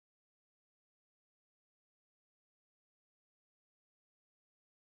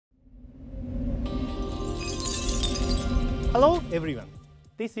Hello everyone,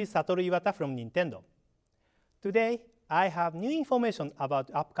 this is Satoru Iwata from Nintendo. Today, I have new information about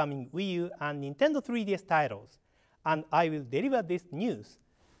upcoming Wii U and Nintendo 3DS titles, and I will deliver this news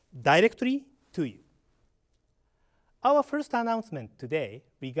directly to you. Our first announcement today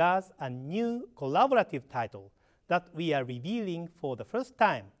regards a new collaborative title that we are revealing for the first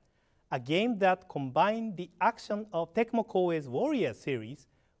time, a game that combines the action of Tecmo Koei's Warriors series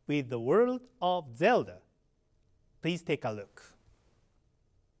with the world of Zelda. Please take a look.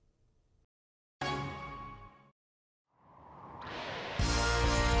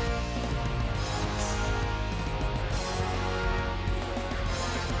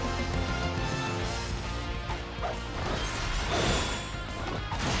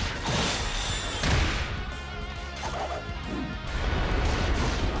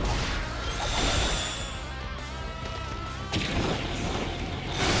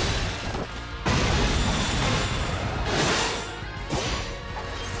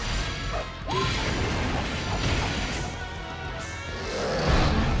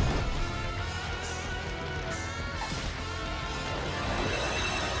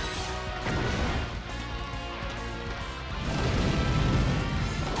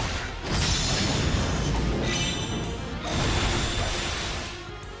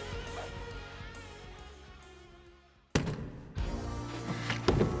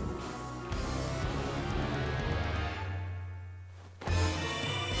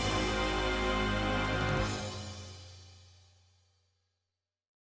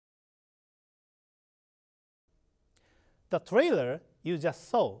 The trailer you just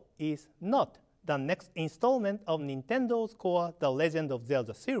saw is not the next installment of Nintendo's core The Legend of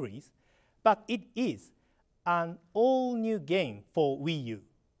Zelda series, but it is an all-new game for Wii U,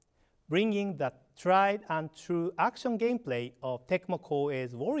 bringing the tried and true action gameplay of Tecmo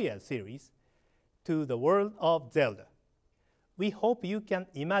Koei's Warriors series to the world of Zelda. We hope you can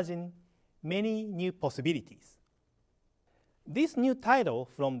imagine many new possibilities. This new title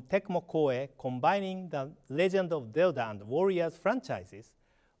from Tecmo Koei, combining the Legend of Zelda and Warriors franchises,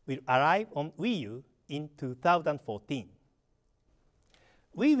 will arrive on Wii U in 2014.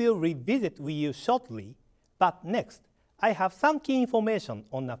 We will revisit Wii U shortly, but next, I have some key information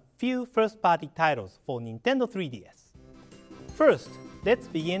on a few first-party titles for Nintendo 3DS. First, let's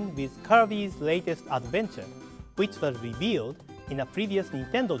begin with Kirby's latest adventure, which was revealed in a previous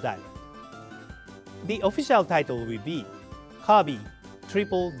Nintendo Direct. The official title will be Kirby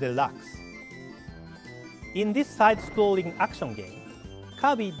Triple Deluxe. In this side-scrolling action game,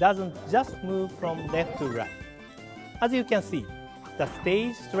 Kirby doesn't just move from left to right. As you can see, the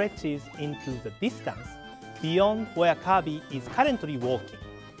stage stretches into the distance beyond where Kirby is currently walking.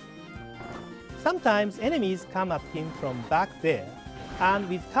 Sometimes enemies come at him from back there, and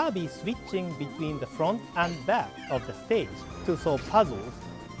with Kirby switching between the front and back of the stage to solve puzzles,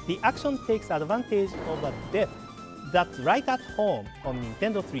 the action takes advantage of a depth that's right at home on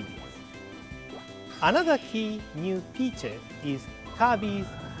Nintendo 3DS. Another key new feature is Kirby's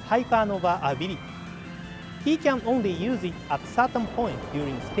Hypernova ability. He can only use it at certain points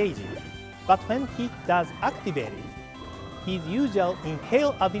during stages, but when he does activate it, his usual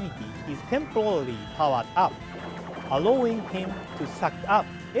Inhale ability is temporarily powered up, allowing him to suck up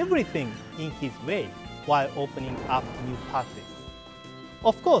everything in his way while opening up new pathways.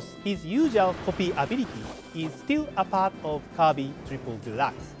 Of course, his usual copy ability is still a part of Kirby Triple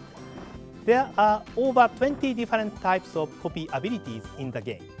Deluxe. There are over 20 different types of copy abilities in the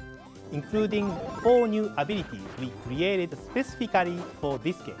game, including 4 new abilities we created specifically for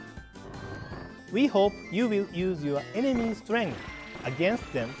this game. We hope you will use your enemy's strength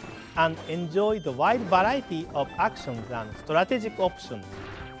against them and enjoy the wide variety of actions and strategic options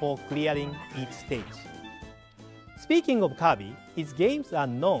for clearing each stage. Speaking of Kirby, his games are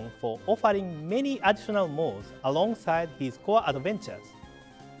known for offering many additional modes alongside his core adventures.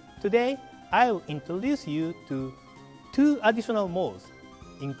 Today, I will introduce you to 2 additional modes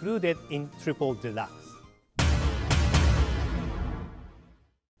included in Triple Deluxe.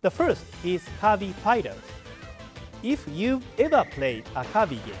 The first is Kirby Fighters. If you've ever played a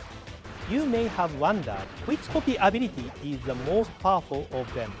Kirby game, you may have wondered which copy ability is the most powerful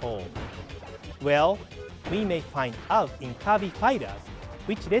of them all. Well, we may find out in Kirby Fighters,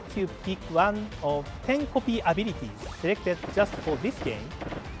 which lets you pick one of 10 copy abilities selected just for this game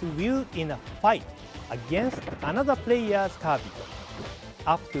to wield in a fight against another player's Kirby.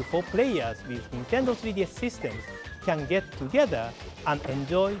 Up to 4 players with Nintendo 3DS systems can get together and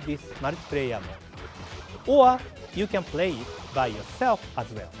enjoy this multiplayer mode. Or you can play it by yourself as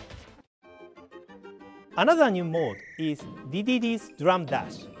well. Another new mode is DDD's Drum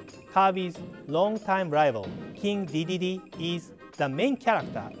Dash. Kirby's longtime rival, King Dedede, is the main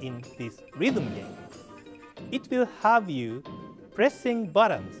character in this rhythm game. It will have you pressing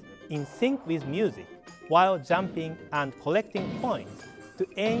buttons in sync with music while jumping and collecting points to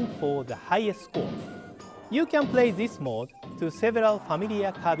aim for the highest score. You can play this mode to several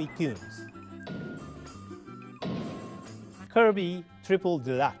familiar Kirby tunes. Kirby Triple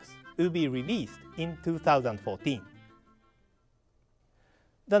Deluxe will be released in 2014.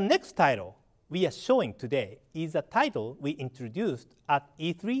 The next title we are showing today is a title we introduced at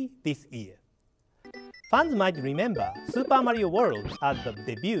E3 this year. Fans might remember Super Mario World as the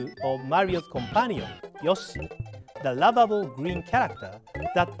debut of Mario's companion, Yoshi, the lovable green character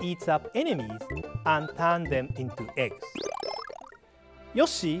that eats up enemies and turns them into eggs.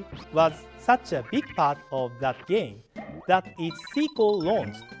 Yoshi was such a big part of that game that its sequel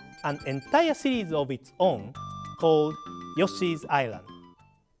launched an entire series of its own called Yoshi's Island.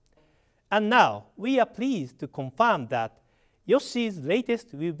 And now we are pleased to confirm that Yoshi's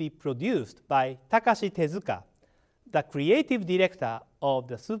latest will be produced by Takashi Tezuka, the creative director of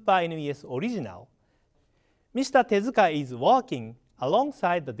the Super NES original. Mr. Tezuka is working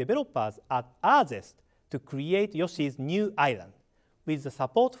alongside the developers at avances to create Yoshi's new island, with the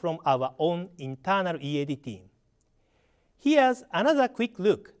support from our own internal EAD team. Here's another quick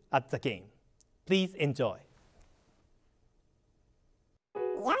look at the game. Please enjoy.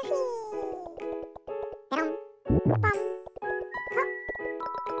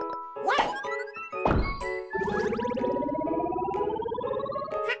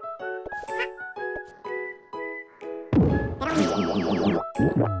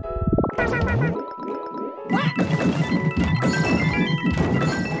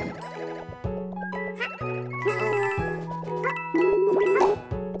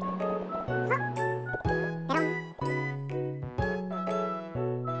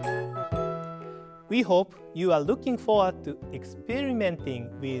 We hope you are looking forward to experimenting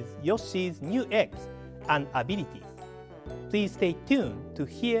with Yoshi's new eggs and abilities. Please stay tuned to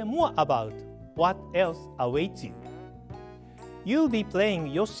hear more about what else awaits you. You'll be playing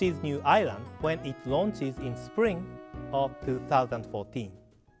Yoshi's new island when it launches in spring of 2014.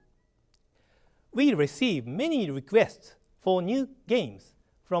 We receive many requests for new games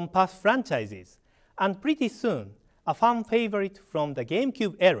from past franchises, and pretty soon a fan favorite from the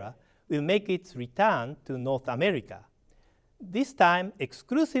GameCube era will make its return to North America, this time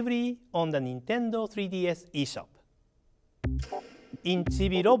exclusively on the Nintendo 3DS eShop. In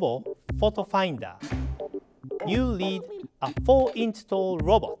Chibi-Robo Photo Finder, you lead a 4-inch tall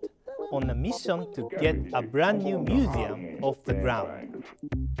robot on a mission to get a brand new museum off the ground.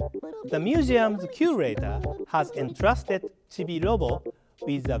 The museum's curator has entrusted Chibi-Robo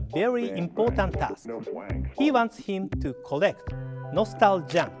with a very important task. He wants him to collect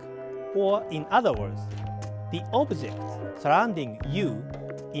nostalgia, or in other words, the objects surrounding you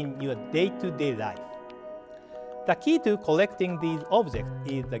in your day-to-day life. The key to collecting these objects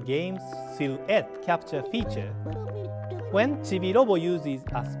is the game's silhouette capture feature. When Chibi-Robo uses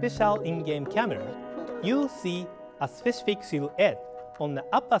a special in-game camera, you'll see a specific silhouette on the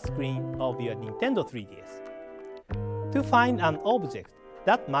upper screen of your Nintendo 3DS. To find an object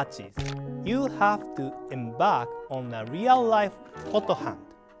that matches, you'll have to embark on a real-life photo hunt.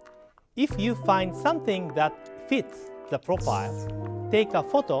 If you find something that fits the profile, take a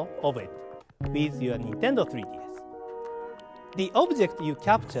photo of it with your Nintendo 3DS. The object you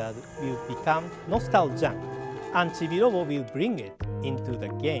captured will become nostalgia, and Chibi-Robo will bring it into the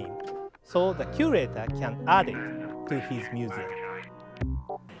game, so the curator can add it to his museum.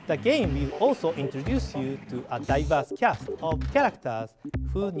 The game will also introduce you to a diverse cast of characters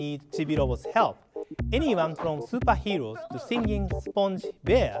who need Chibi-Robo's help, anyone from superheroes to singing sponge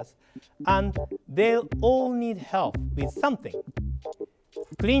bears, and they'll all need help with something.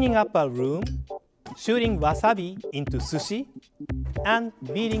 Cleaning up a room, shooting wasabi into sushi, and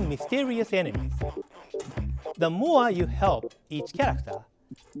beating mysterious enemies. The more you help each character,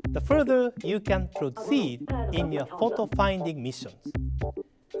 the further you can proceed in your photo finding missions.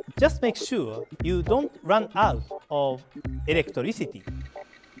 Just make sure you don't run out of electricity.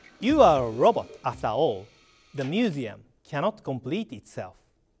 You are a robot after all. The museum cannot complete itself.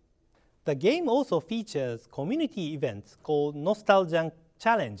 The game also features community events called Nostalgia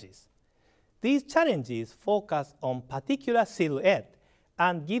Challenges. These challenges focus on particular silhouette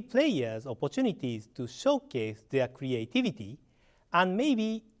and give players opportunities to showcase their creativity and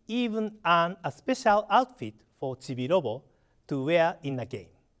maybe even earn a special outfit for Chibi-Robo to wear in a game.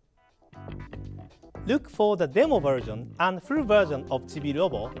 Look for the demo version and full version of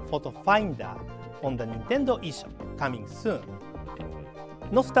Chibi-Robo Photo Finder on the Nintendo eShop coming soon.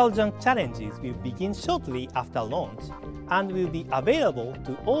 Nostalgia challenges will begin shortly after launch and will be available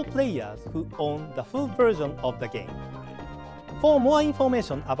to all players who own the full version of the game. For more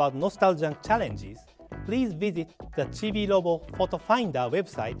information about Nostalgia challenges, please visit the Chibi Robo Photo Finder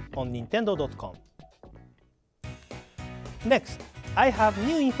website on Nintendo.com. Next, I have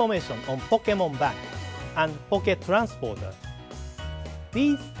new information on Pokemon Bank and Poké Transporter.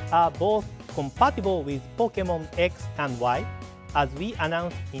 These are both compatible with Pokemon X and Y, as we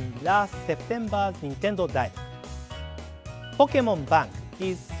announced in last September's Nintendo Direct. Pokemon Bank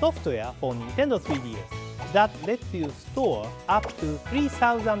is software for Nintendo 3DS that lets you store up to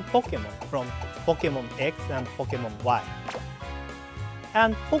 3,000 Pokemon from Pokemon X and Pokemon Y.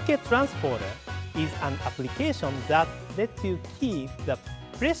 And Poké Transporter is an application that lets you keep the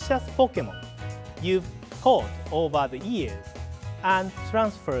precious Pokemon you've caught over the years and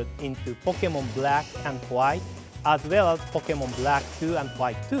transferred into Pokemon Black and White, as well as Pokemon Black 2 and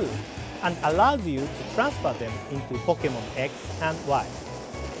White 2, and allows you to transfer them into Pokemon X and Y.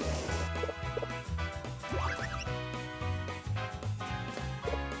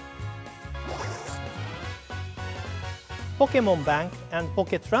 Pokemon Bank and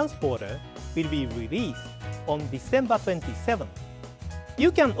Poké Transporter will be released on December 27th.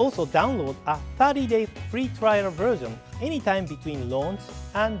 You can also download a 30-day free trial version anytime between launch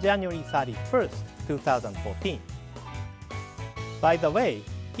and January 31st, 2014. By the way,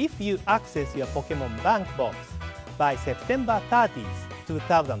 if you access your Pokemon Bank box by September 30th,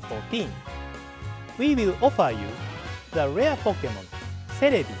 2014, we will offer you the rare Pokemon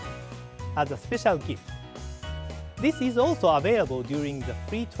Celebi as a special gift. This is also available during the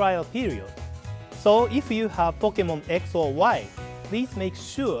free trial period, so if you have Pokemon X or Y, please make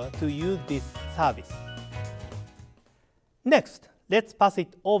sure to use this service. Next, let's pass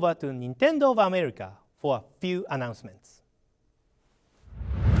it over to Nintendo of America for a few announcements.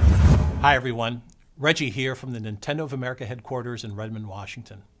 Hi everyone, Reggie here from the Nintendo of America headquarters in Redmond,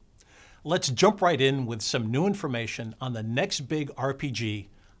 Washington. Let's jump right in with some new information on the next big RPG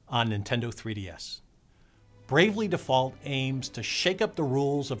on Nintendo 3DS. Bravely Default aims to shake up the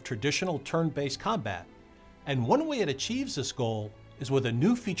rules of traditional turn-based combat, and one way it achieves this goal is with a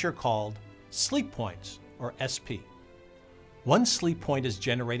new feature called Sleep Points, or SP. One sleep point is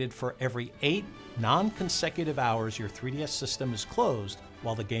generated for every 8 non-consecutive hours your 3DS system is closed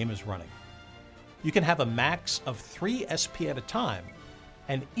while the game is running. You can have a max of 3 SP at a time,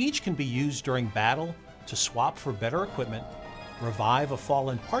 and each can be used during battle to swap for better equipment, revive a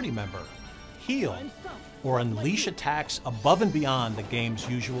fallen party member, heal, or unleash attacks above and beyond the game's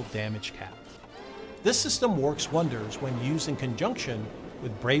usual damage cap. This system works wonders when used in conjunction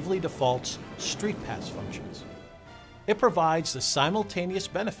with Bravely Default's Street Pass functions. It provides the simultaneous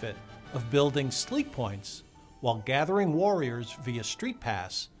benefit of building sleep points while gathering warriors via Street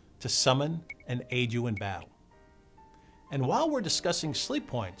Pass to summon and aid you in battle. And while we're discussing sleep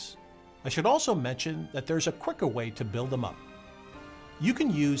points, I should also mention that there's a quicker way to build them up. You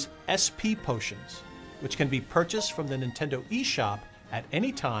can use SP potions, which can be purchased from the Nintendo eShop at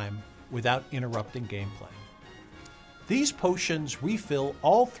any time without interrupting gameplay. These potions refill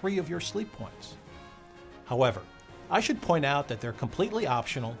all 3 of your sleep points. However, I should point out that they're completely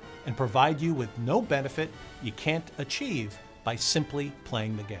optional and provide you with no benefit you can't achieve by simply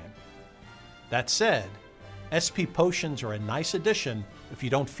playing the game. That said, SP potions are a nice addition if you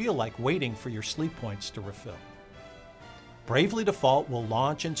don't feel like waiting for your sleep points to refill. Bravely Default will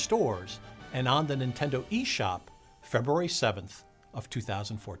launch in stores and on the Nintendo eShop February 7th of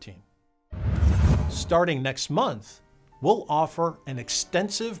 2014. Starting next month, we'll offer an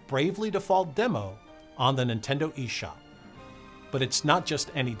extensive Bravely Default demo on the Nintendo eShop. But it's not just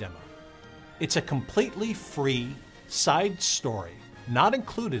any demo. It's a completely free side story not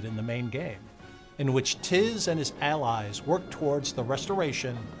included in the main game, in which Tiz and his allies work towards the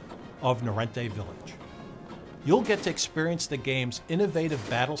restoration of Norente Village. You'll get to experience the game's innovative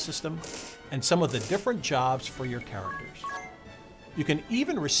battle system and some of the different jobs for your characters. You can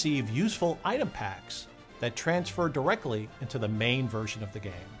even receive useful item packs that transfer directly into the main version of the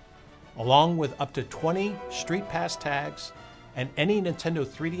game, along with up to 20 Street Pass tags and any Nintendo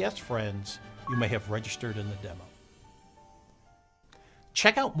 3DS friends you may have registered in the demo.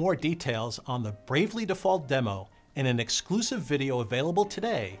 Check out more details on the Bravely Default demo in an exclusive video available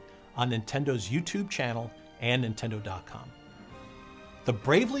today on Nintendo's YouTube channel and Nintendo.com. The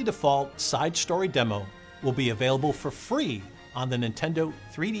Bravely Default side story demo will be available for free on the Nintendo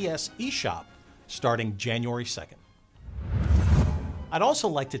 3DS eShop starting January 2nd. I'd also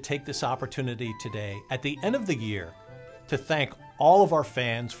like to take this opportunity today at the end of the year to thank all of our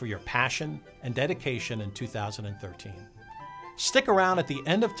fans for your passion and dedication in 2013. Stick around at the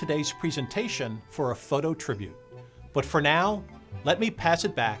end of today's presentation for a photo tribute. But for now, let me pass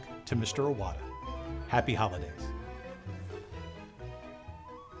it back to Mr. Iwata. Happy holidays.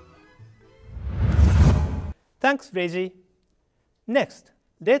 Thanks, Reggie. Next,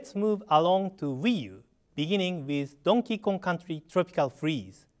 let's move along to Wii U, beginning with Donkey Kong Country Tropical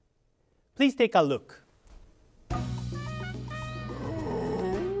Freeze. Please take a look.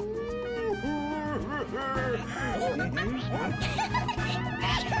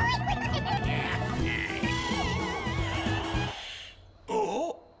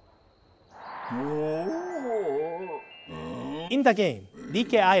 In the game,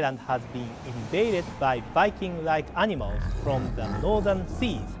 DK Island has been invaded by Viking-like animals from the northern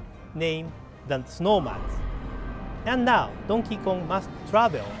seas named the Snowmans. And now Donkey Kong must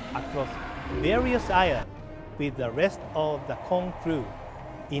travel across various islands with the rest of the Kong crew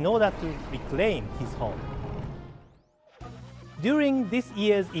in order to reclaim his home. During this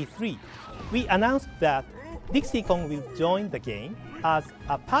year's E3, we announced that Dixie Kong will join the game as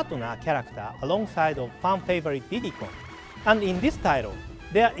a partner character alongside of fan favorite Diddy Kong. And in this title,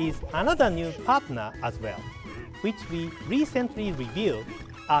 there is another new partner as well, which we recently revealed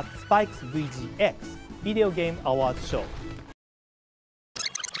at Spike's VGX Video Game Awards show.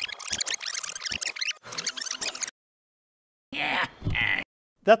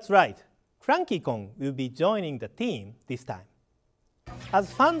 That's right, Cranky Kong will be joining the team this time.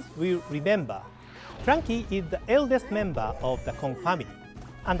 As fans will remember, Cranky is the eldest member of the Kong family,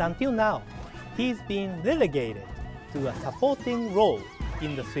 and until now, he's been relegated to a supporting role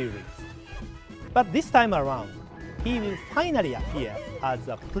in the series. But this time around, he will finally appear as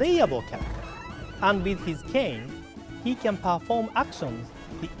a playable character, and with his cane, he can perform actions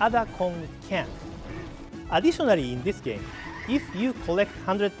the other Kongs can't. Additionally, in this game, if you collect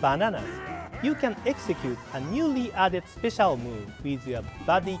 100 bananas, you can execute a newly added special move with your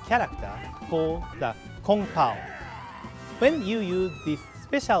buddy character called the Kong Power. When you use this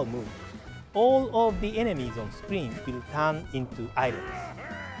special move, all of the enemies on screen will turn into items.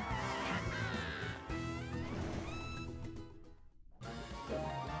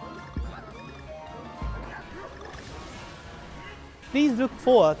 Please look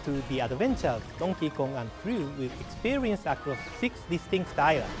forward to the adventures Donkey Kong and crew will experience across 6 distinct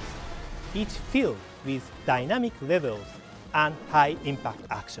islands, each filled with dynamic levels and high-impact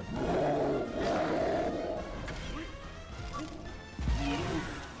action.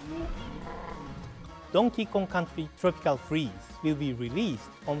 Donkey Kong Country Tropical Freeze will be released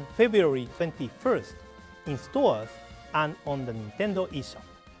on February 21st in stores and on the Nintendo eShop.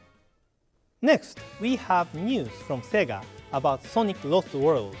 Next, we have news from Sega about Sonic Lost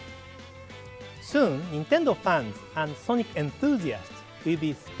World. Soon, Nintendo fans and Sonic enthusiasts will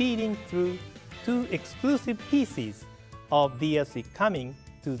be speeding through 2 exclusive pieces of DLC coming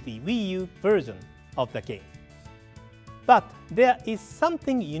to the Wii U version of the game. But there is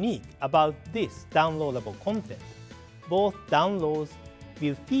something unique about this downloadable content. Both downloads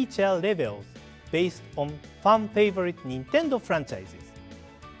will feature levels based on fan-favorite Nintendo franchises.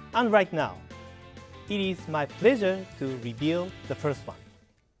 And right now, it is my pleasure to reveal the first one.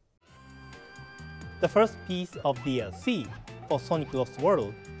 The first piece of DLC for Sonic Lost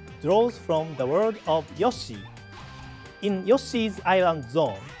World draws from the world of Yoshi. In Yoshi's Island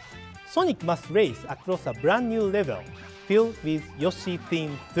Zone, Sonic must race across a brand new level filled with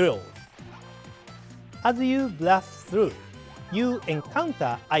Yoshi-themed thrills. As you blast through, you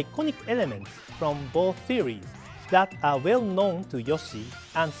encounter iconic elements from both series that are well known to Yoshi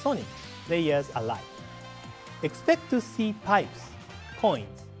and Sonic players alike. Expect to see pipes,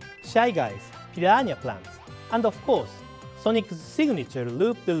 coins, Shy Guys, piranha plants, and of course, Sonic's signature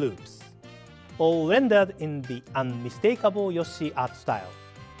loop-the-loops, all rendered in the unmistakable Yoshi art style.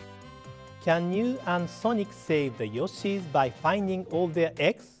 Can you and Sonic save the Yoshis by finding all their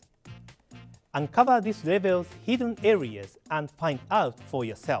eggs? Uncover this level's hidden areas and find out for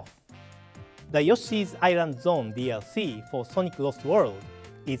yourself. The Yoshi's Island Zone DLC for Sonic Lost World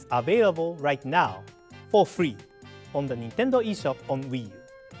is available right now for free on the Nintendo eShop on Wii U.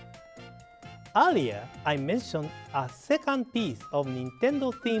 Earlier, I mentioned a second piece of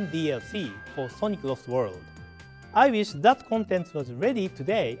Nintendo-themed DLC for Sonic Lost World. I wish that content was ready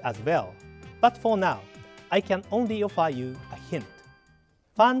today as well, but for now, I can only offer you a hint.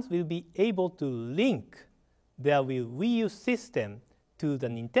 Fans will be able to link their Wii U system to the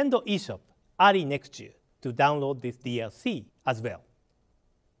Nintendo eShop early next year to download this DLC as well.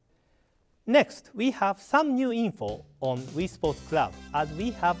 Next, we have some new info on Wii Sports Club as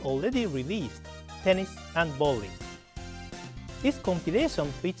we have already released tennis and bowling. This compilation,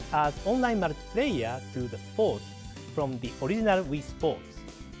 which adds online multiplayer to the sport, from the original Wii Sports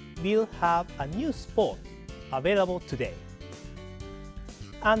will have a new sport available today.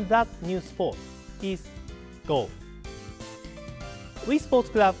 And that new sport is golf. Wii Sports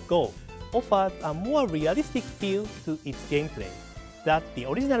Club Golf offers a more realistic feel to its gameplay than the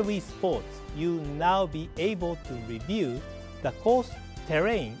original Wii Sports. You'll now be able to review the course,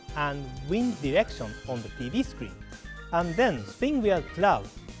 terrain, and wind direction on the TV screen, and then swing your club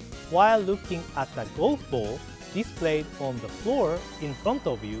while looking at the golf ball displayed on the floor in front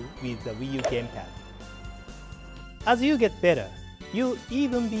of you with the Wii U gamepad. As you get better, you'll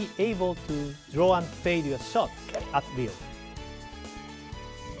even be able to draw and fade your shots at will.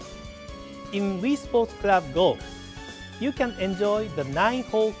 In Wii Sports Club Golf, you can enjoy the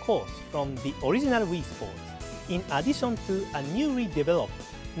 9-hole course from the original Wii Sports, in addition to a newly developed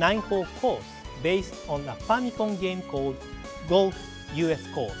 9-hole course based on a Famicom game called Golf US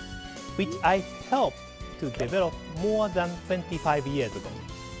Course, which I helped to develop more than 25 years ago.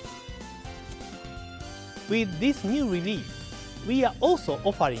 With this new release, we are also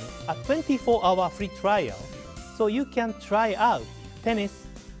offering a 24-hour free trial, so you can try out tennis,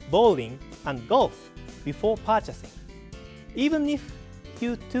 bowling, and golf before purchasing. Even if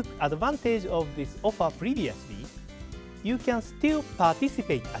you took advantage of this offer previously, you can still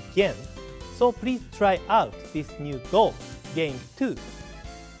participate again, so please try out this new golf game too.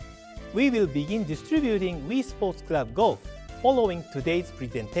 We will begin distributing Wii Sports Club Golf following today's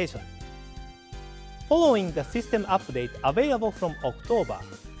presentation. Following the system update available from October,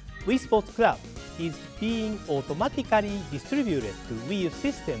 Wii Sports Club is being automatically distributed to Wii U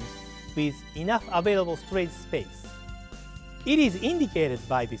systems with enough available storage space. It is indicated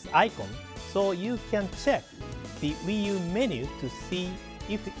by this icon, so you can check the Wii U menu to see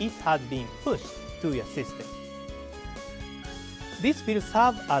if it has been pushed to your system. This will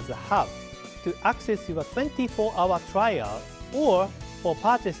serve as a hub to access your 24-hour trial or for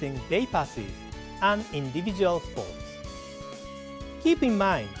purchasing day passes and individual sports. Keep in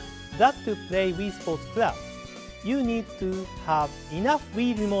mind that to play Wii Sports Club, you need to have enough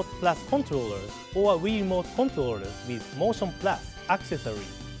Wii Remote Plus controllers or Wii Remote controllers with Motion Plus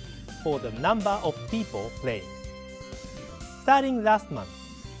accessories for the number of people playing. Starting last month,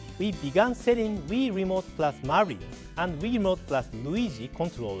 we began selling Wii Remote Plus Mario and Wii Remote Plus Luigi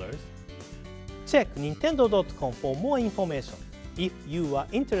controllers. Check Nintendo.com for more information if you are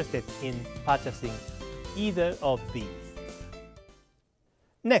interested in purchasing either of these.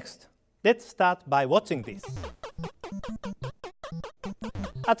 Next, let's start by watching this.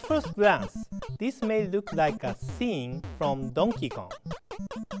 At first glance, this may look like a scene from Donkey Kong.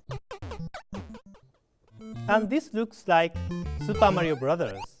 And this looks like Super Mario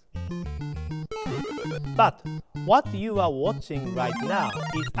Bros. But what you are watching right now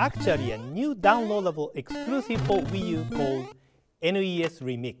is actually a new downloadable exclusive for Wii U called NES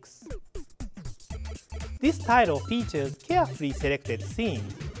Remix. This title features carefully selected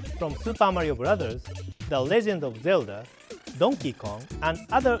scenes from Super Mario Bros., The Legend of Zelda, Donkey Kong, and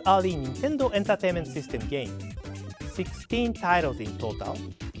other early Nintendo Entertainment System games. 16 titles in total,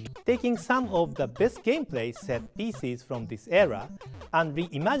 taking some of the best gameplay set pieces from this era and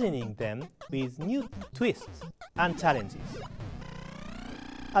reimagining them with new twists and challenges.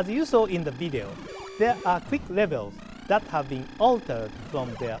 As you saw in the video, there are quick levels that have been altered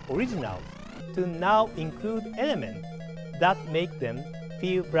from their originals to now include elements that make them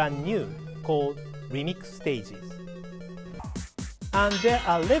feel brand new, called remix stages. And there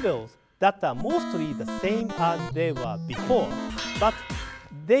are levels that are mostly the same as they were before, but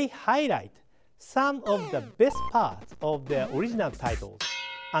they highlight some of the best parts of their original titles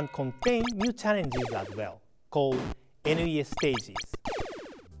and contain new challenges as well, called NES stages.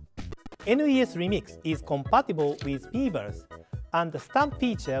 NES Remix is compatible with Miiverse and the stamp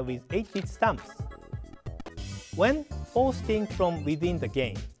feature with 8-bit stamps. When posting from within the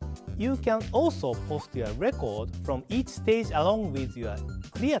game, you can also post your record from each stage along with your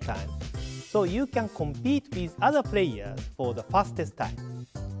clear time, so you can compete with other players for the fastest time.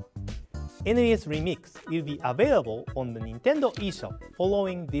 NES Remix will be available on the Nintendo eShop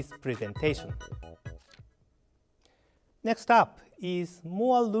following this presentation. Next up is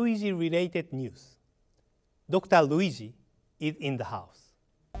more Luigi-related news. Dr. Luigi is in the house.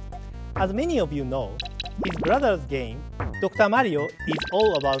 As many of you know, his brother's game, Dr. Mario, is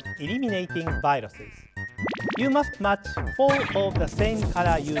all about eliminating viruses. You must match 4 of the same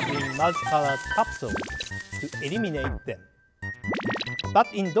color using multicolored capsules to eliminate them. But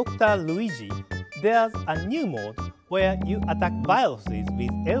in Dr. Luigi, there's a new mode where you attack viruses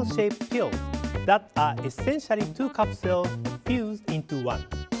with L-shaped pills that are essentially 2 capsules fused into one.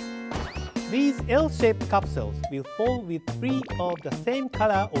 These L-shaped capsules will fall with 3 of the same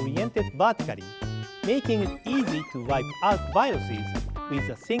color oriented vertically, making it easy to wipe out viruses with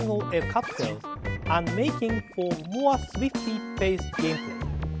a single L capsule and making for more swiftly paced gameplay.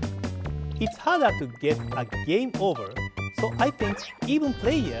 It's harder to get a game over, so I think even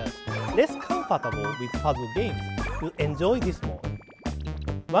players less comfortable with puzzle games will enjoy this mode.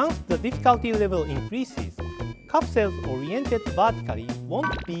 Once the difficulty level increases, capsules oriented vertically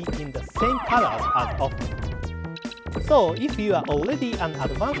won't be in the same colors as often. So if you are already an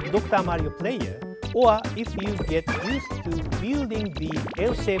advanced Dr. Mario player, or if you get used to building these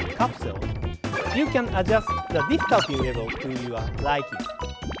L-shaped capsules, you can adjust the difficulty level to your liking.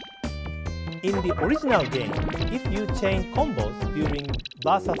 In the original game, if you chain combos during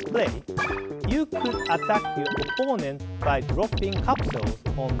versus play, you could attack your opponent by dropping capsules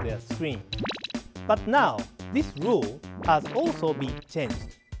on their screen. But now, this rule has also been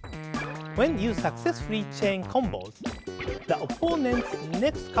changed. When you successfully chain combos, the opponent's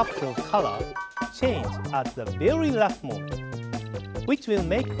next capsule color changes at the very last moment, which will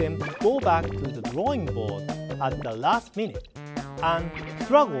make them go back to the drawing board at the last minute and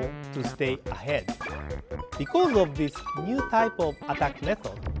struggle to stay ahead. Because of this new type of attack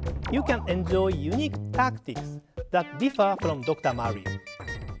method, you can enjoy unique tactics that differ from Dr. Mario.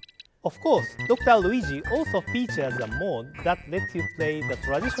 Of course, Dr. Luigi also features a mode that lets you play the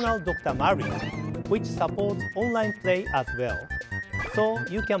traditional Dr. Mario, which supports online play as well, so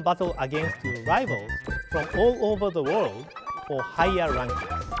you can battle against your rivals from all over the world for higher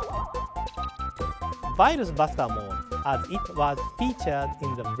rankings. Virus Buster mode, as it was featured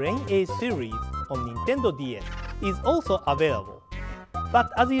in the Brain Age series on Nintendo DS, is also available.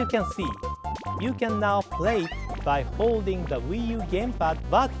 But as you can see, you can now play it by holding the Wii U gamepad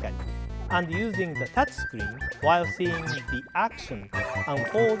vertically and using the touchscreen while seeing the action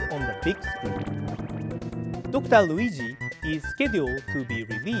unfold on the big screen. Dr. Luigi is scheduled to be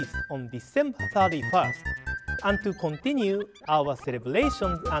released on December 31st, and to continue our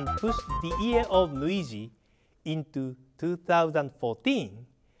celebrations and push the Year of Luigi into 2014,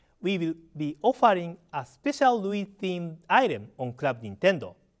 we will be offering a special Luigi-themed item on Club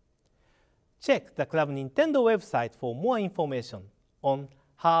Nintendo. Check the Club Nintendo website for more information on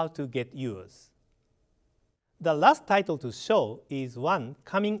how to get yours. The last title to show is one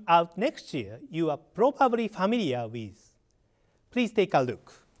coming out next year you are probably familiar with. Please take a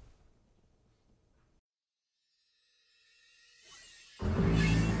look.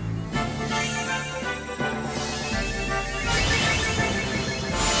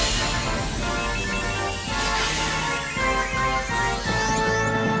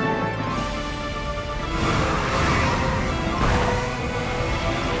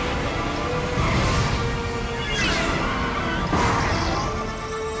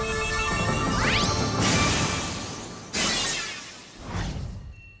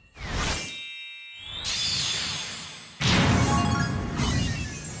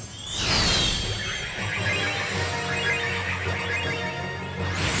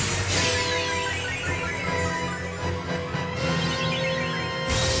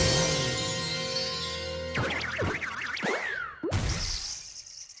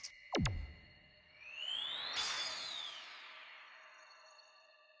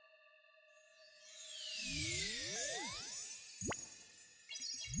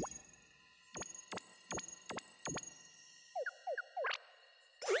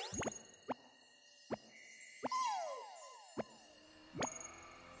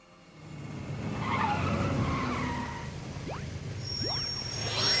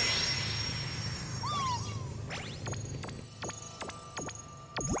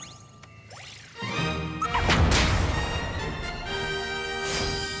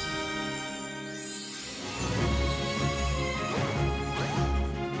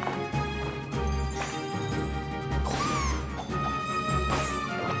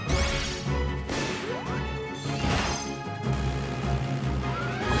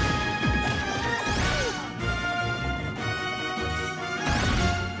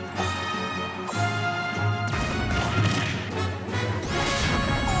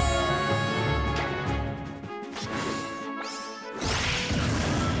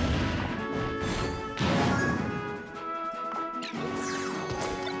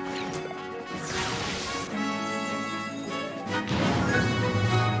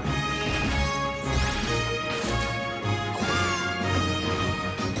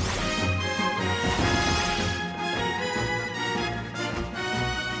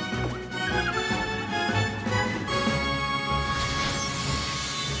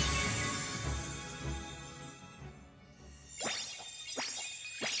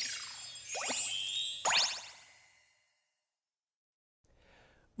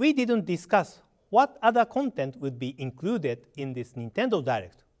 we didn't discuss what other content would be included in this Nintendo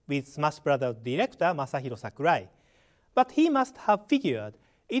Direct with Smash Bros. Director Masahiro Sakurai, but he must have figured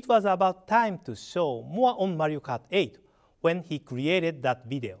it was about time to show more on Mario Kart 8 when he created that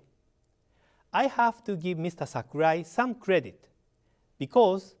video. I have to give Mr. Sakurai some credit,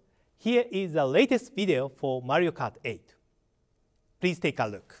 because here is the latest video for Mario Kart 8. Please take a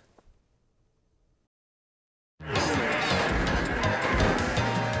look.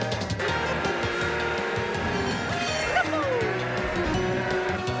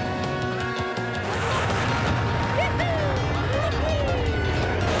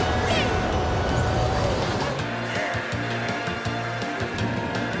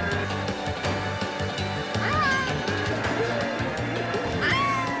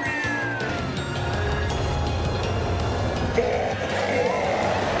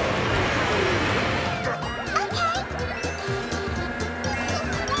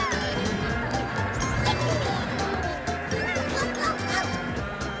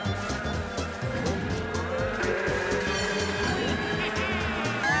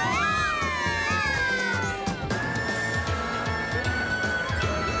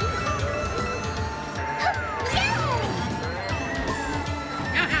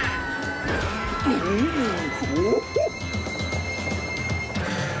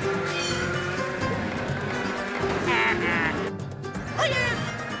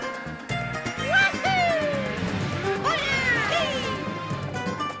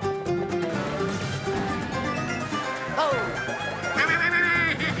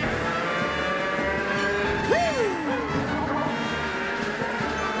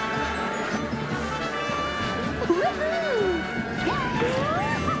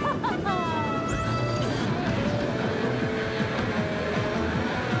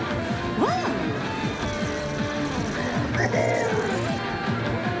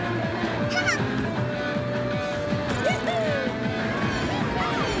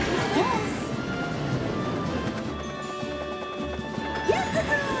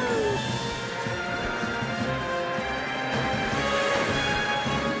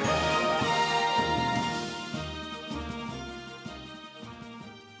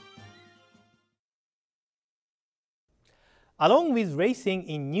 Along with racing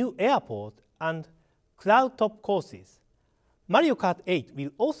in new airport and cloud top courses, Mario Kart 8 will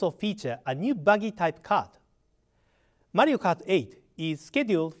also feature a new buggy type kart. Mario Kart 8 is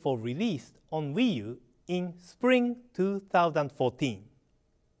scheduled for release on Wii U in spring 2014.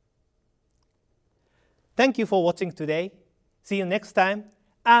 Thank you for watching today. See you next time,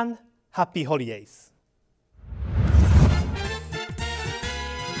 and happy holidays!